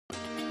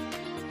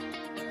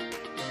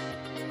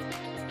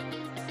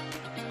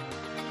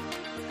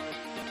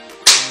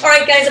All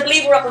right, guys, I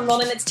believe we're up and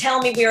running. It's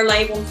telling me we are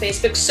live on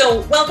Facebook.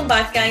 So welcome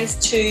back, guys,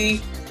 to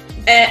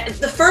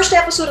the first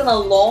episode in a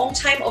long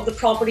time of the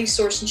Property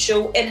Sourcing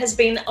Show. It has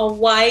been a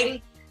while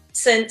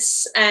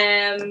since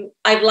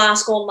I've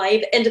last gone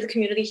live into the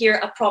community here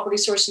at Property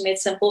Sourcing Made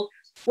Simple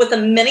with a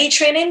mini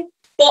training.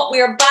 But we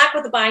are back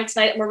with a bang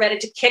tonight, and we're ready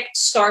to kick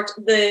start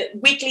the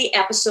weekly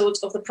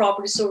episodes of the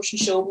Property Sourcing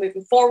Show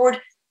moving forward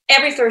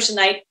every Thursday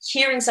night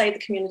here inside the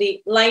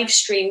community, live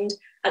streamed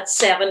at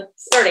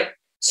 7:30.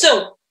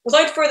 So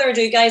without further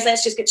ado, guys,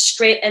 let's just get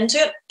straight into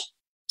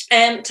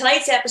it.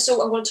 Tonight's episode,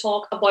 I'm going to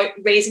talk about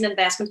raising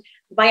investment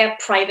via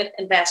private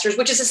investors,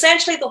 which is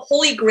essentially the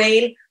holy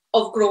grail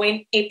of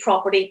growing a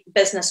property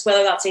business,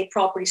 whether that's a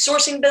property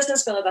sourcing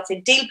business, whether that's a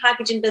deal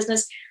packaging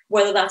business,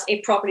 whether that's a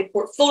property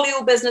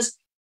portfolio business.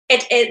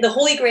 The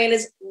holy grail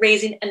is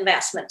raising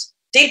investment.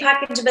 Deal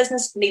packaging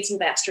business needs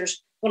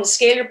investors. You want to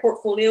scale your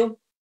portfolio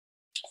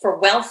for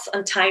wealth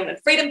and time and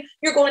freedom,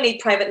 you're going to need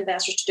private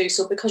investors to do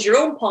so, because your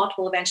own pot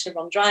will eventually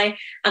run dry,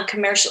 and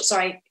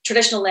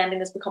traditional lending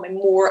is becoming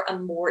more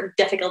and more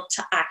difficult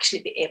to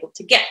actually be able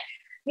to get.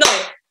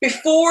 Now,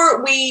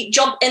 before we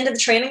jump into the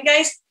training,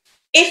 guys,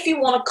 if you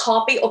want a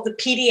copy of the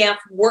PDF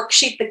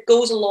worksheet that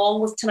goes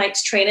along with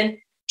tonight's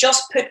training,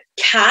 just put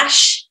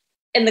cash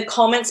in the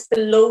comments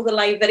below the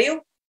live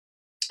video,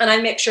 and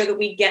I'll make sure that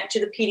we get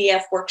you the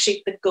PDF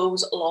worksheet that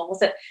goes along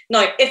with it.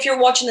 Now, if you're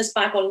watching this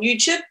back on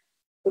YouTube,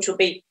 which will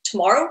be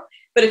tomorrow,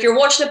 but if you're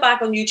watching it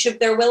back on YouTube,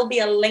 there will be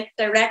a link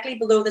directly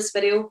below this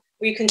video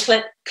where you can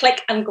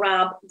click and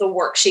grab the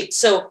worksheet.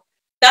 So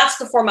that's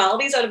the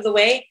formalities out of the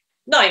way.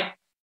 Now,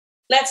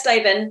 let's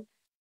dive in.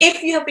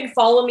 If you have been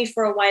following me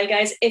for a while,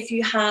 guys, if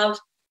you have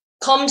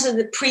come to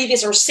the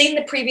previous or seen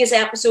the previous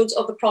episodes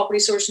of the Property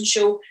Sourcing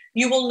Show,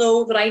 you will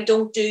know that I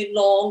don't do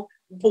long,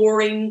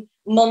 boring,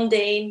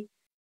 mundane,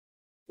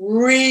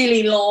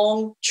 really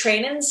long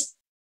trainings.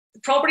 The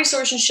Property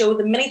Sourcing Show,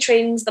 the mini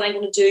trainings that I'm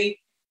going to do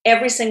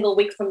every single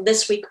week from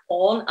this week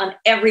on, and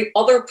every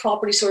other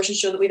property sourcing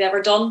show that we've ever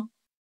done,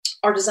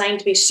 are designed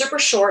to be super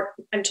short.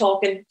 I'm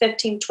talking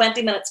 15,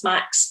 20 minutes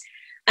max.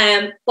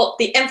 But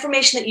the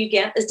information that you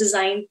get is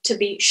designed to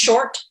be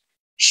short,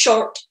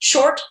 sharp,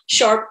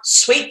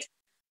 sweet,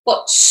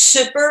 but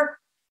super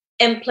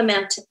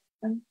implementable.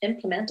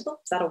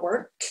 Is that a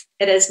word?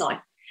 It is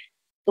now.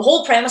 The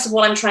whole premise of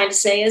what I'm trying to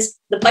say is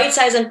the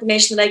bite-sized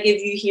information that I give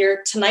you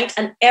here tonight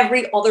and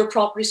every other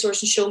property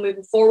sourcing show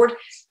moving forward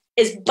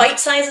is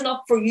bite-sized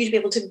enough for you to be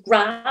able to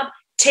grab,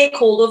 take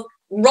hold of,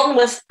 run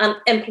with, and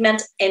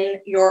implement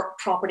in your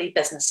property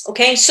business.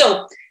 Okay,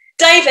 so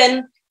dive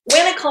in.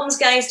 When it comes,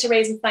 guys, to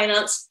raising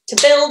finance, to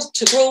build,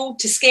 to grow,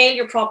 to scale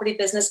your property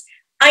business,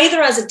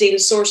 either as a deal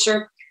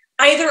sourcer,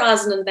 either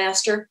as an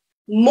investor,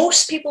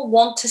 most people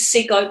want to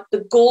seek out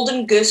the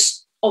golden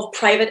goose of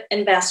private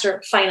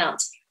investor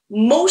finance.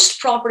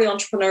 Most property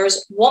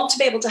entrepreneurs want to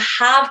be able to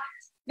have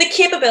the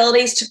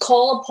capabilities to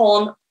call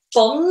upon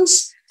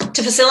funds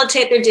to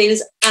facilitate their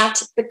deals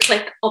at the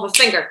click of a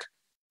finger.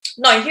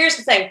 Now, here's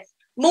the thing.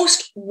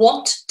 Most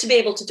want to be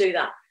able to do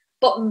that,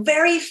 but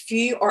very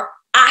few are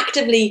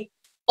actively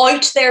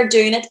out there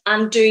doing it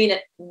and doing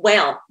it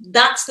well.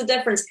 That's the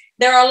difference.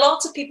 There are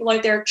lots of people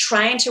out there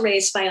trying to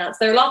raise finance.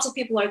 There are lots of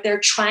people out there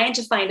trying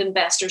to find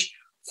investors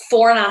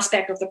for an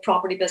aspect of the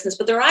property business,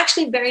 but there are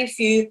actually very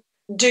few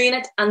doing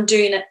it and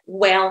doing it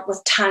well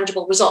with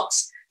tangible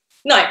results.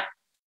 Now,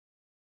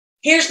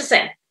 here's the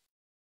thing.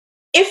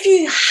 If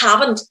you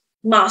haven't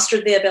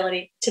mastered the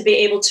ability to be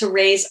able to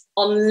raise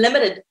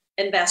unlimited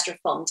investor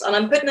funds, and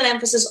I'm putting an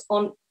emphasis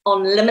on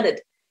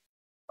unlimited,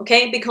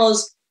 okay,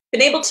 because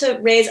being able to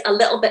raise a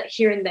little bit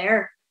here and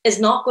there is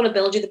not going to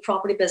build you the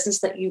property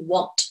business that you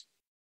want.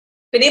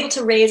 Being able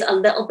to raise a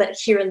little bit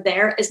here and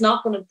there is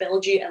not going to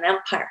build you an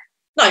empire.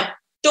 Now,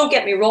 don't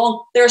get me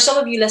wrong. There are some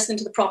of you listening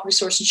to the Property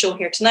Sourcing Show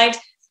here tonight.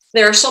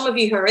 There are some of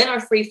you who are in our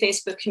free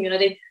Facebook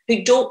community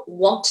who don't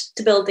want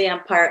to build the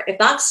empire. If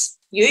that's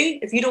you,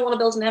 if you don't want to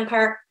build an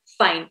empire,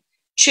 fine.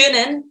 Tune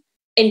in,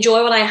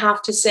 enjoy what I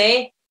have to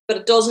say, but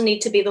it doesn't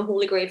need to be the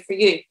holy grail for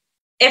you.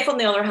 If, on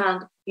the other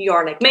hand, you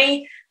are like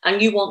me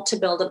and you want to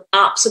build an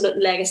absolute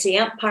legacy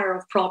empire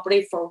of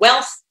property for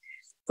wealth,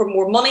 for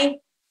more money,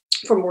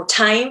 for more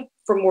time,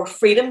 for more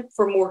freedom,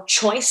 for more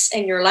choice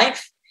in your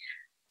life,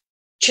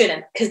 tune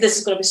in, because this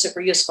is going to be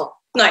super useful.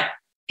 Now,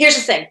 here's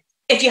the thing.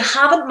 If you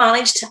haven't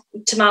managed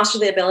to master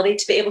the ability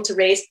to be able to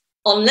raise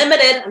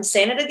unlimited, I'm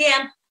saying it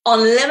again,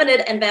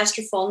 unlimited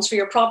investor funds for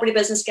your property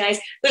business, guys,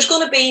 there's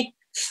going to be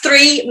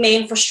three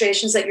main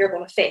frustrations that you're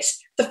going to face.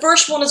 The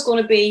first one is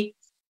going to be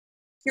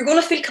you're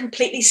going to feel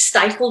completely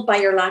stifled by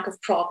your lack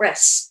of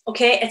progress.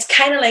 Okay, it's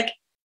kind of like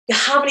you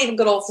haven't even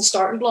got off the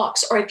starting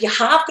blocks, or if you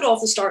have got off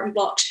the starting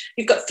blocks,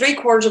 you've got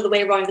 3/4 of the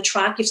way around the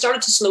track, you've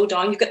started to slow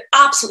down, you've got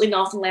absolutely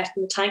nothing left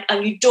in the tank,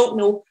 and you don't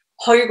know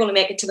how you're going to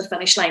make it to the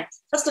finish line.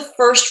 That's the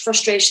first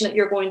frustration that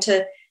you're going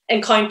to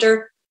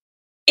encounter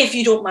if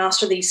you don't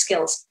master these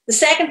skills. The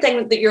second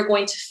thing that you're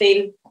going to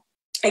feel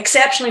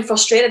exceptionally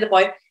frustrated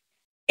about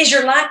is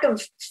your lack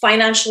of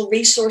financial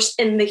resource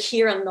in the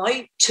here and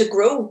now to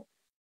grow.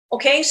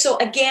 Okay, so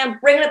again,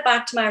 bringing it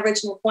back to my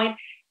original point,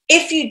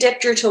 if you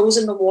dipped your toes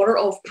in the water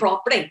of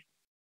property,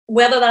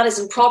 whether that is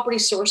in property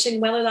sourcing,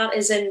 whether that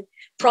is in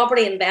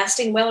property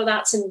investing, whether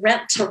that's in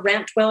rent to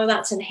rent, whether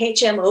that's in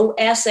HMO,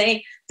 SA,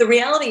 the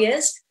reality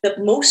is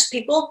that most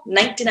people,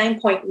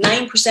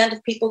 99.9%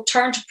 of people,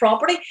 turn to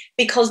property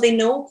because they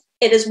know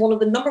it is one of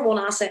the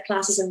 #1 asset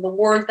classes in the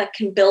world that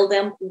can build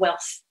them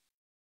wealth.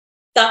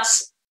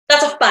 That's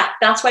a fact.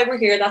 That's why we're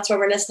here. That's why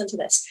we're listening to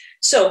this.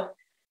 So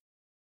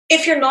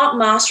if you're not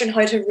mastering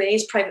how to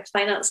raise private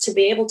finance to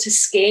be able to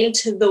scale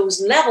to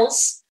those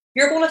levels,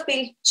 you're going to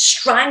feel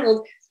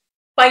strangled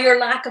by your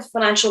lack of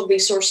financial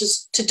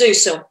resources to do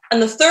so.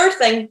 And the third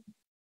thing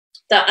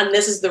that, and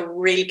this is the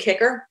real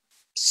kicker,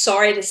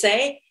 sorry to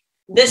say,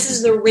 this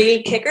is the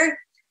real kicker.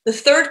 The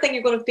third thing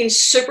you're going to feel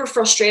super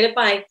frustrated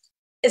by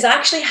is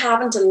actually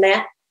having to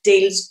let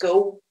deals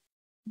go.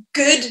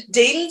 Good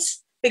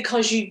deals,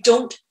 because you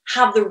don't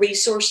have the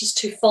resources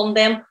to fund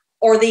them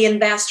or the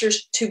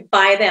investors to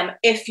buy them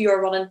if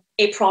you're running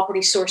a property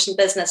sourcing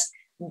business.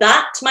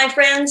 That, my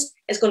friends,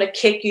 is going to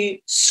kick you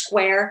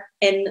square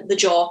in the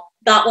jaw.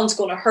 That one's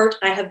going to hurt.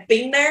 I have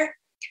been there.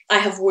 I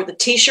have wore the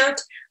t-shirt.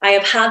 I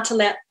have had to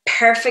let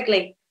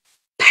perfectly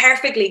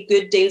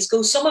good deals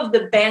go. Some of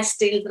the best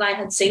deals that I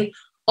had seen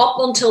up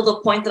until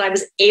the point that I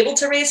was able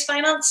to raise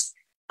finance,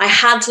 I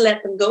had to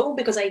let them go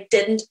because I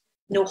didn't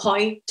know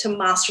how to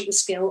master the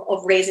skill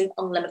of raising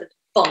unlimited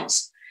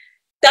funds.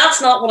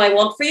 That's not what I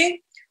want for you.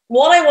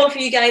 What I want for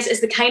you guys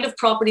is the kind of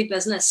property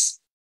business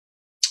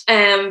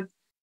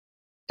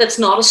that's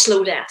not a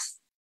slow death.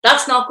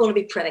 That's not going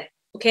to be pretty,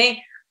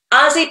 okay?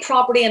 As a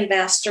property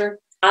investor,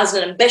 as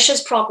an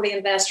ambitious property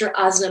investor,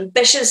 as an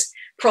ambitious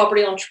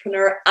property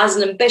entrepreneur, as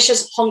an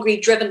ambitious, hungry,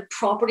 driven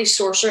property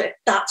sourcer, if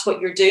that's what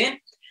you're doing,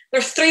 there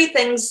are 3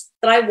 things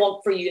that I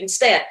want for you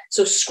instead.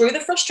 So screw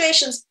the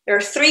frustrations. There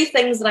are 3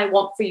 things that I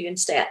want for you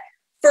instead.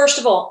 First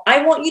of all,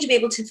 I want you to be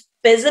able to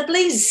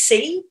visibly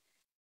see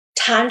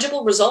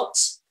tangible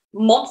results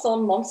month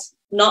on month,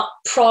 not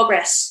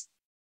progress.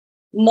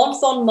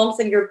 Month on month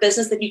in your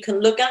business that you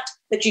can look at,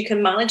 that you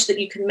can manage, that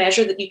you can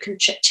measure, that you can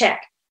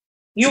check.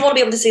 You want to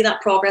be able to see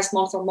that progress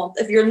month on month.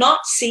 If you're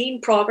not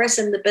seeing progress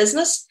in the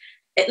business,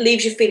 it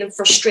leaves you feeling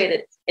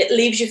frustrated. It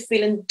leaves you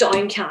feeling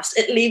downcast.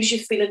 It leaves you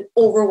feeling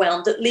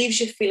overwhelmed. It leaves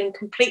you feeling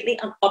completely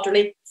and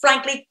utterly,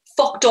 frankly,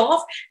 fucked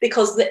off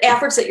because the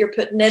efforts that you're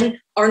putting in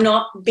are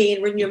not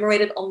being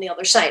remunerated on the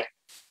other side.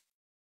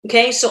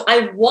 Okay, so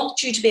I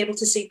want you to be able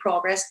to see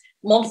progress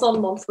month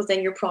on month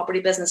within your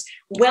property business,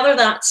 whether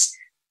that's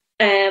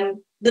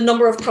the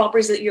number of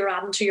properties that you're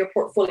adding to your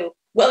portfolio,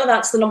 whether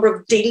that's the number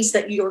of deals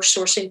that you're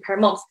sourcing per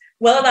month,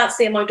 whether that's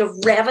the amount of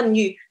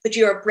revenue that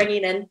you are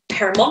bringing in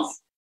per month.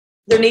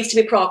 There needs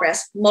to be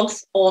progress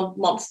month on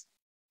month.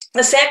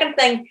 The second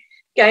thing,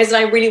 guys, that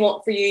I really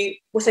want for you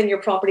within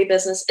your property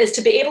business is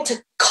to be able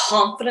to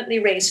confidently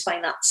raise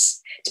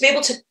finance, to be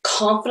able to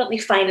confidently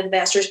find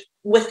investors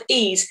with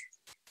ease,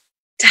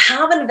 to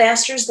have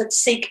investors that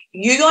seek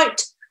you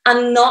out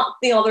and not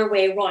the other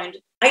way around.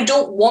 I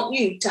don't want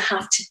you to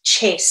have to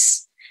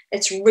chase.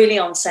 It's really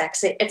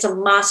unsexy. It's a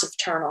massive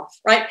turnoff,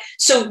 right?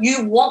 So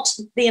you want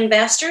the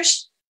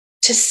investors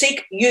to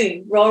seek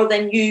you rather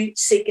than you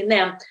seeking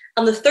them.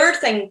 And the third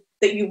thing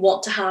that you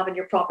want to have in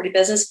your property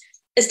business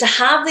is to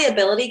have the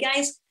ability,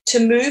 guys,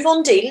 to move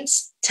on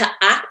deals, to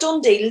act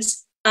on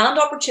deals and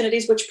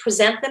opportunities which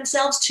present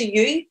themselves to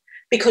you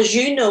because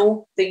you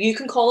know that you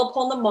can call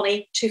upon the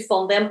money to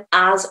fund them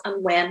as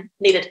and when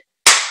needed.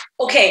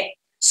 Okay,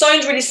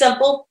 sounds really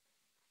simple.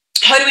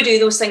 How do we do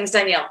those things,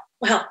 Danielle?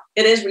 Well,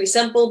 it is really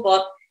simple,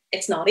 but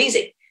it's not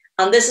easy.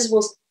 And this is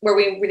where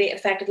we really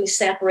effectively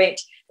separate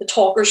the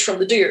talkers from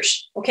the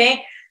doers,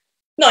 okay?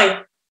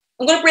 Now,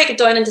 I'm going to break it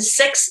down into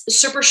 6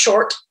 super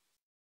short,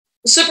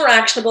 super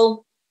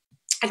actionable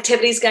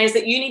activities, guys,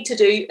 that you need to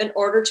do in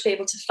order to be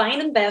able to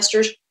find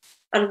investors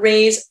and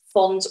raise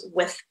funds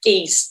with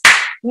ease.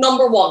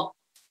 Number 1,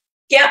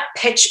 get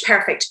pitch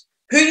perfect.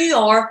 Who you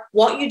are,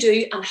 what you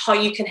do, and how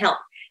you can help.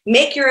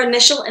 Make your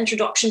initial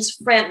introductions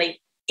friendly,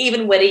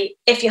 even witty,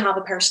 if you have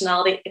a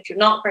personality. If you're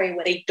not very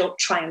witty, don't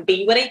try and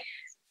be witty.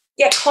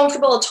 Get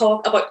comfortable to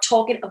talk about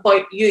talking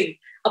about you,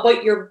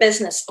 about your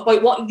business,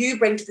 about what you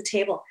bring to the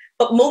table.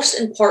 But most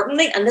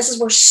importantly, and this is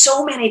where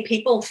so many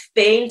people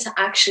fail to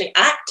actually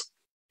act,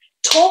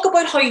 talk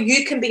about how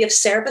you can be of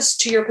service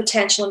to your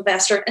potential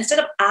investor instead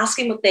of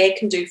asking what they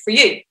can do for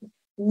you.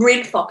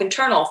 Real fucking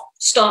turn off.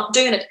 Stop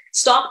doing it.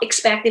 Stop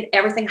expecting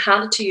everything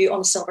handed to you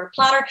on a silver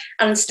platter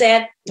and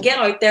instead get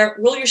out there,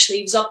 roll your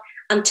sleeves up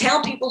and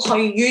tell people how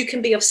you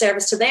can be of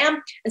service to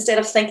them instead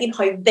of thinking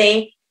how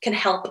they can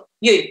help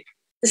you.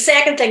 The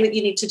second thing that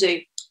you need to do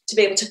to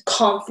be able to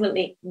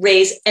confidently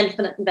raise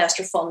infinite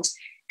investor funds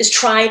is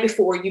try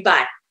before you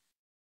buy.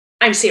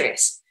 I'm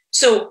serious.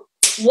 So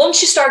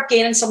once you start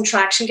gaining some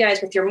traction,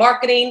 guys, with your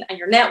marketing and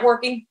your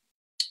networking,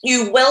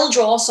 you will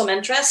draw some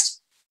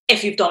interest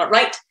if you've done it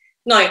right.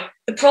 Now,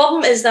 the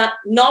problem is that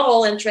not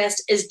all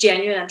interest is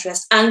genuine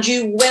interest, and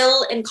you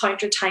will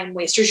encounter time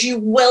wasters. You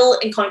will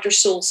encounter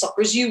soul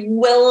suckers. You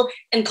will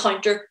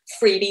encounter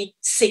freebie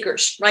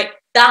seekers, right?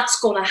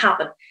 That's going to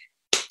happen.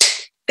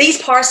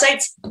 These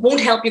parasites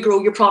won't help you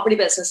grow your property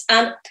business.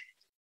 And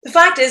the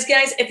fact is,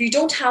 guys, if you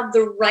don't have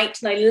the right,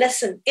 now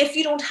listen, if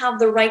you don't have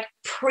the right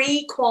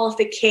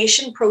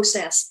pre-qualification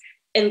process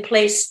in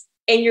place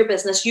in your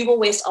business, you will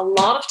waste a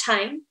lot of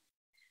time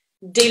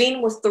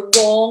dealing with the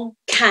wrong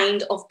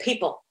kind of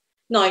people.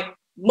 Now,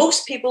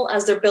 most people,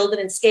 as they're building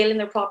and scaling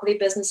their property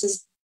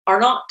businesses, are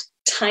not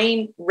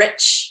time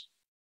rich.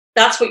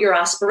 That's what your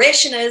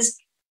aspiration is.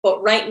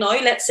 But right now,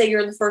 let's say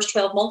you're in the first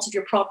 12 months of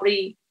your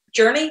property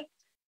journey,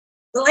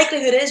 the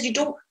likelihood is you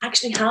don't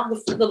actually have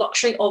the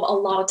luxury of a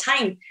lot of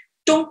time.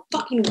 Don't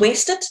fucking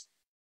waste it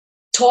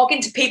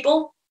talking to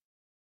people,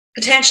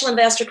 potential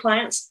investor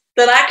clients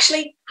that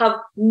actually have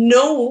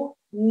no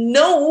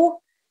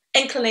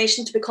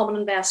inclination to become an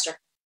investor.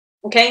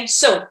 Okay,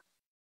 so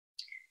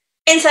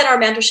inside our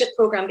mentorship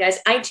program, guys,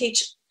 I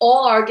teach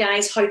all our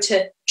guys how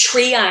to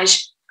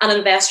triage an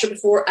investor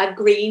before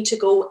agreeing to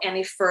go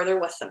any further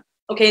with them.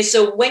 Okay,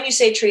 so when you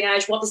say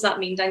triage, what does that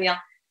mean, Danielle?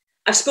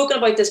 I've spoken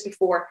about this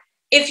before.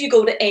 If you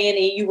go to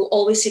A&E, you will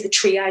always see the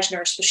triage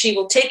nurse. So she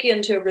will take you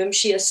into a room.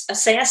 She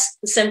assess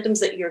the symptoms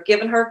that you're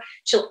giving her.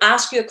 She'll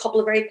ask you a couple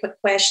of very quick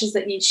questions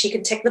that she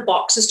can tick the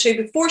boxes to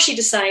before she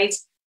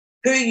decides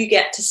who you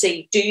get to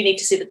see. Do you need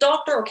to see the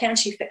doctor, or can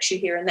she fix you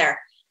here and there?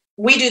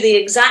 We do the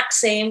exact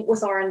same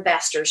with our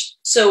investors.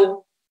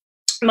 So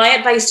my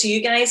advice to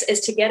you guys is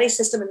to get a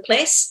system in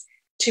place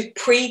to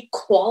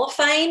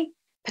pre-qualifying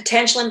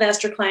potential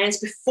investor clients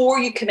before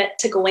you commit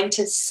to going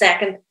to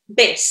second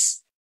base.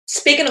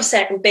 Speaking of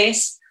second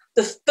base,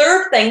 the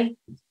third thing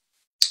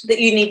that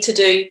you need to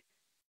do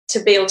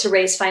to be able to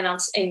raise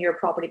finance in your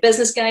property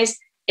business, guys,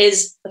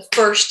 is the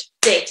first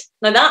date.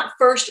 Now, that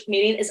first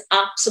meeting is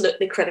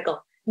absolutely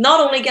critical.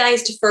 Not only,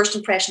 guys, do first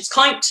impressions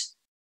count,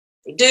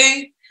 they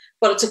do,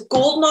 but it's a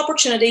golden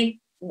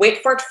opportunity,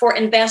 wait for it, for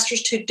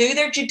investors to do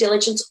their due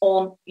diligence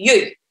on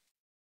you.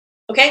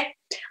 Okay?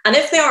 And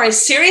if they are a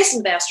serious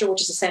investor,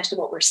 which is essentially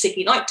what we're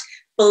seeking out,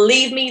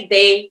 believe me,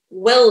 they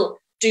will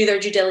do their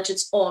due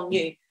diligence on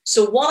you.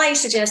 So what I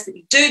suggest that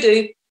you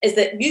do is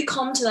that you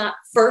come to that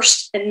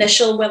first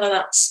initial, whether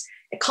that's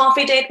a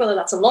coffee date, whether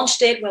that's a lunch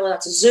date, whether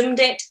that's a Zoom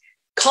date,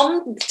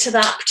 come to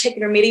that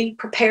particular meeting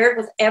prepared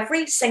with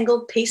every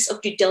single piece of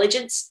due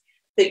diligence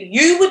that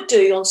you would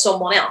do on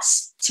someone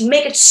else to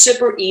make it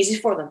super easy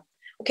for them.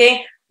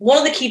 Okay? One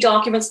of the key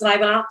documents that I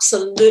would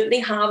absolutely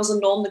have as a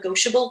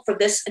non-negotiable for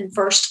this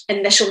first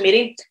initial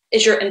meeting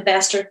is your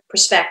investor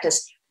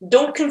prospectus.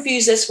 Don't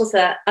confuse this with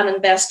an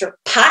investor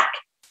pack.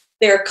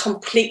 They're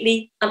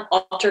completely and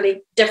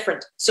utterly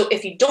different. So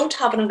if you don't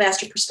have an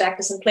investor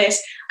prospectus in place,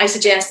 I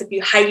suggest that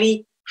you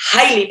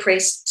highly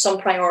place some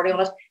priority on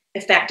it,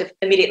 effective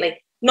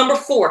immediately. Number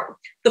 4,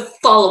 the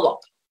follow-up.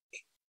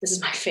 This is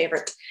my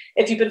favorite.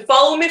 If you've been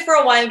following me for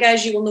a while,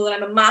 guys, you will know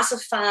that I'm a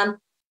massive fan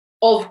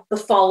of the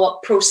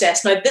follow-up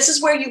process. Now, this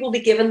is where you will be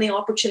given the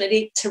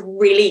opportunity to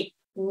really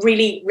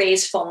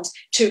raise funds,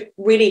 to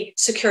really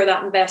secure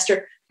that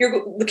investor.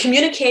 The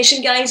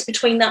communication, guys,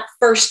 between that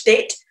first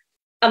date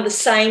and the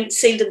signed,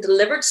 sealed, and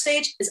delivered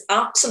stage is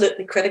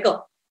absolutely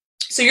critical.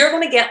 So you're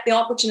going to get the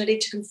opportunity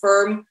to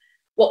confirm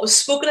what was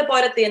spoken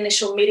about at the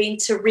initial meeting,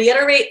 to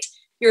reiterate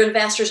your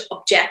investors'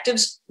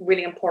 objectives,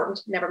 really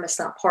important, never miss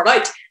that part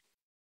out.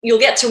 You'll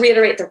get to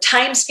reiterate their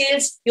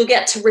timescales. You'll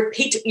get to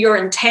repeat your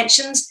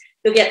intentions.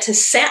 You'll get to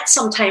set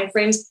some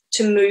timeframes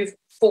to move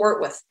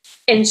forward with.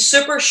 In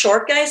super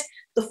short, guys,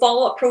 the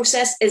follow-up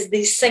process is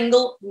the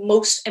single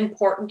most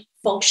important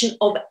function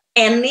of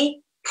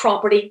any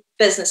property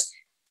business.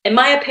 In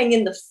my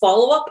opinion, the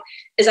follow-up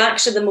is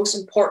actually the most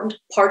important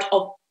part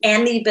of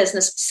any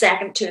business,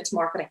 second to its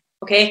marketing.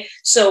 Okay,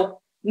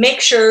 so make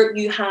sure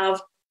you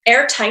have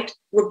airtight,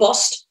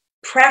 robust,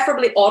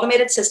 preferably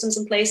automated systems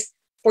in place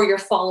for your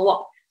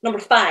follow-up. Number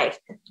 5,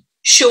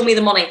 show me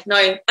the money.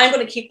 Now, I'm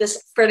going to keep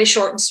this fairly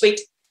short and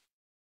sweet.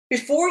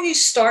 Before you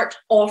start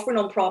offering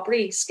on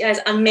properties, guys,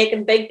 and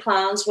making big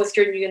plans with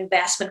your new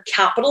investment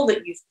capital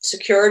that you've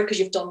secured because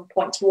you've done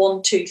points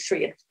 1, 2,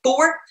 3, and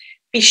 4,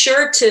 be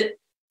sure to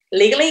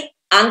legally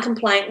and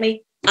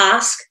compliantly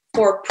ask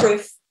for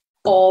proof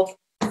of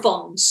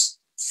funds.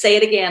 Say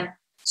it again.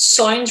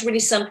 Sounds really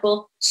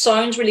simple,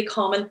 sounds really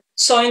common,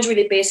 sounds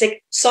really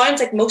basic, sounds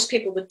like most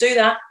people would do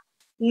that.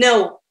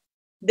 No,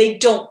 they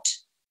don't.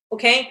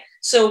 Okay?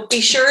 So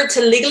be sure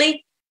to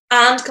legally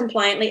and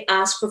compliantly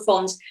ask for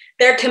funds.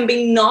 There can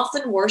be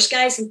nothing worse,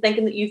 guys, than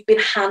thinking that you've been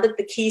handed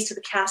the keys to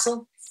the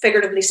castle,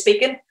 figuratively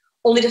speaking,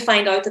 only to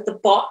find out that the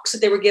box that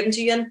they were given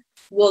to you in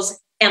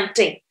was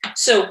empty.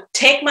 So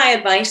take my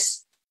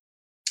advice,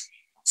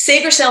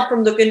 save yourself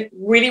from looking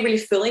really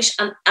foolish,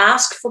 and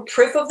ask for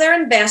proof of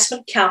their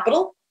investment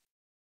capital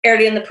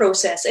early in the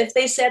process. If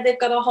they said they've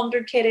got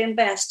 100K to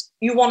invest,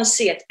 you want to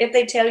see it. If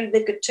they tell you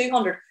they've got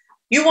 200,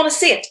 you want to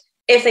see it.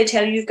 If they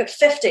tell you you've got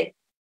 50,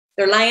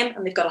 they're lying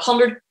and they've got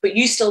 100, but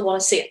you still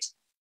want to see it.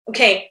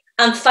 Okay,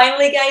 and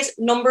finally, guys,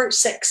 number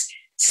 6,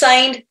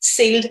 signed,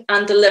 sealed,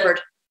 and delivered.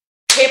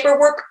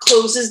 Paperwork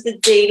closes the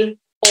deal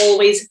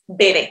always,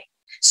 baby.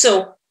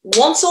 So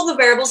Once all the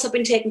variables have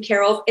been taken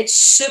care of, it's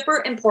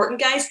super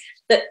important, guys,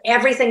 that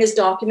everything is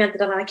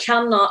documented. And I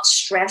cannot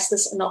stress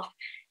this enough.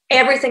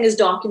 Everything is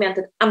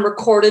documented and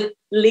recorded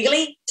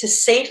legally to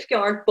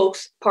safeguard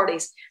both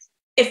parties.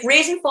 If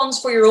raising funds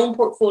for your own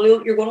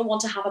portfolio, you're going to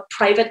want to have a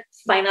private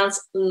finance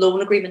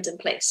loan agreement in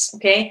place,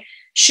 okay?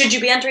 Should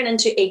you be entering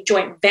into a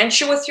joint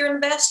venture with your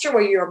investor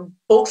where you're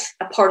both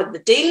a part of the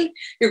deal,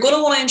 you're going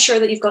to want to ensure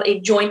that you've got a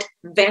joint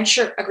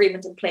venture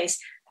agreement in place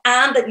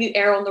and that you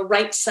err on the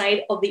right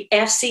side of the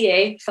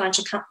FCA,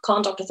 Financial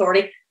Conduct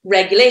Authority,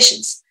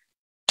 regulations.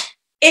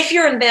 If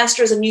your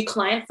investor is a new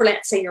client for,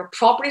 let's say, your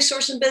property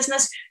sourcing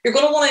business, you're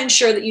going to want to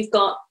ensure that you've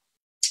got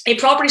a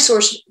property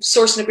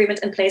sourcing agreement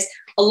in place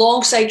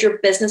alongside your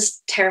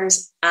business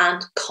terms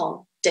and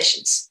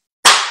conditions.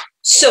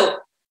 So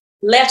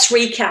let's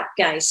recap,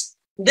 guys.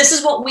 This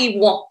is what we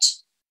want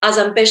as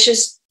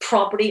ambitious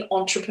property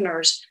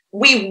entrepreneurs.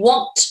 We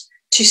want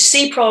to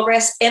see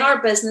progress in our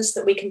business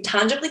that we can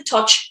tangibly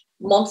touch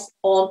month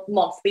on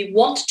month. We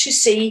want to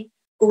see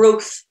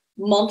growth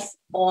month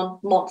on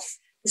month.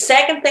 The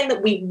second thing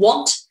that we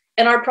want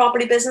in our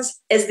property business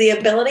is the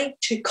ability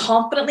to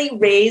confidently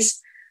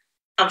raise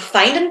and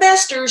find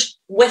investors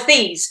with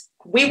ease.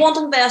 We want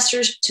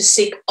investors to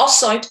seek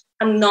us out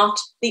and not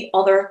the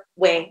other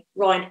way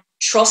round.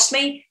 Trust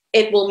me,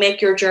 it will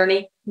make your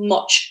journey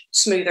much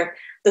smoother.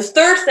 The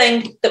third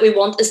thing that we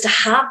want is to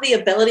have the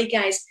ability,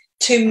 guys,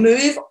 to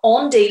move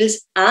on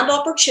deals and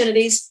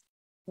opportunities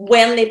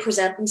when they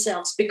present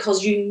themselves,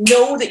 because you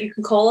know that you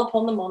can call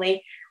upon the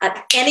money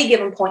at any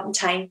given point in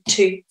time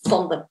to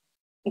fund them.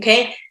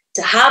 Okay?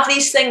 To have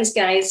these things,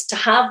 guys, to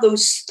have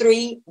those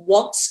three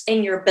wants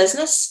in your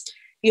business,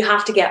 you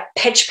have to get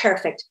pitch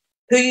perfect.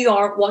 Who you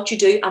are, what you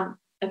do, and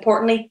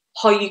importantly,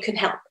 how you can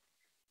help.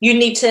 You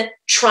need to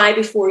try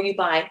before you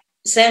buy.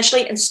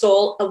 Essentially,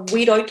 install a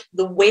weed out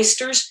the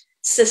wasters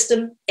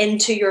system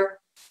into your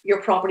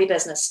property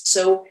business.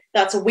 So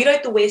that's a weed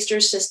out the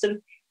wasters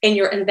system in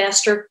your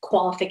investor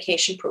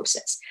qualification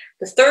process.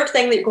 The third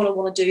thing that you're going to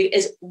want to do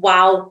is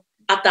wow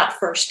at that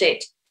first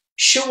date.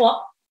 Show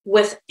up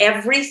with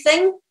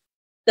everything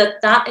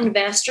that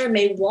investor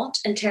may want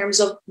in terms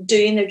of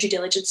doing their due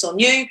diligence on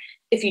you.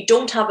 If you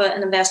don't have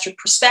an investor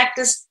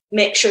prospectus,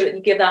 make sure that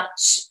you give that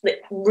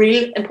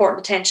real important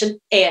attention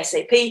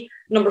ASAP.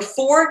 Number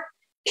 4,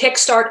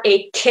 kickstart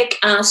a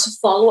kick-ass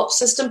follow-up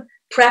system,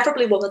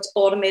 preferably one that's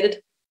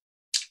automated,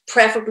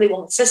 preferably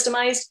one that's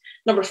systemized.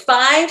 Number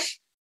 5,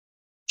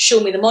 show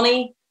me the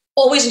money.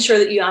 Always ensure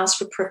that you ask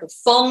for proof of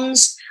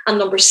funds. And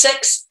number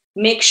 6,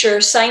 make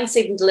sure signed,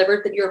 sealed, and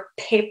delivered that your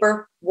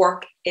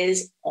paperwork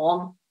is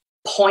on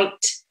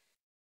point.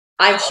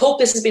 I hope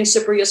this has been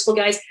super useful,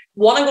 guys.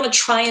 What I'm going to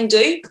try and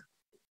do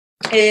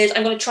is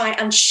I'm going to try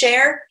and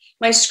share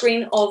my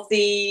screen of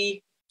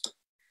the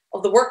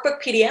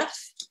workbook PDF.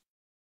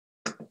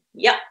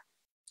 Yep,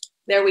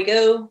 there we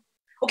go.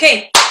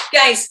 Okay,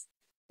 guys,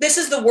 this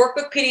is the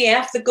workbook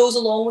PDF that goes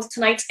along with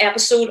tonight's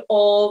episode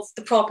of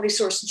the Property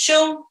Sourcing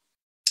Show.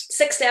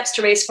 6 steps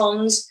to raise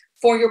funds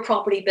for your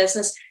property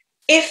business.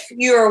 If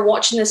you're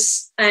watching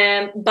this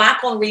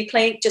back on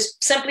replay,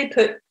 just simply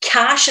put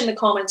cash in the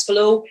comments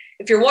below.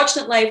 If you're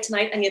watching it live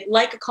tonight and you'd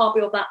like a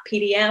copy of that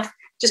PDF,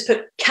 just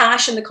put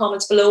cash in the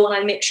comments below and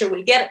I'll make sure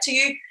we get it to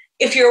you.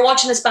 If you're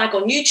watching this back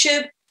on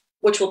YouTube,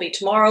 which will be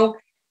tomorrow,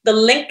 the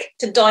link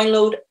to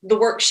download the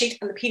worksheet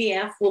and the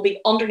PDF will be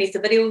underneath the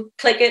video.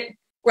 Click it,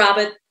 grab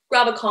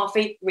a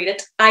coffee, read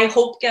it. I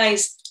hope,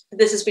 guys,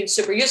 this has been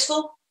super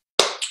useful.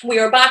 We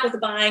are back with a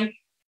bang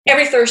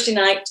every Thursday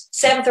night,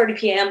 7:30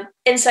 p.m.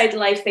 inside the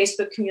live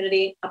Facebook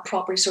community at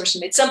Property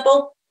Sourcing Made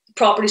Simple. The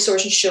Property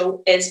Sourcing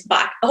Show is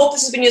back. I hope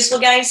this has been useful,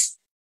 guys.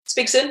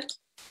 Speak soon.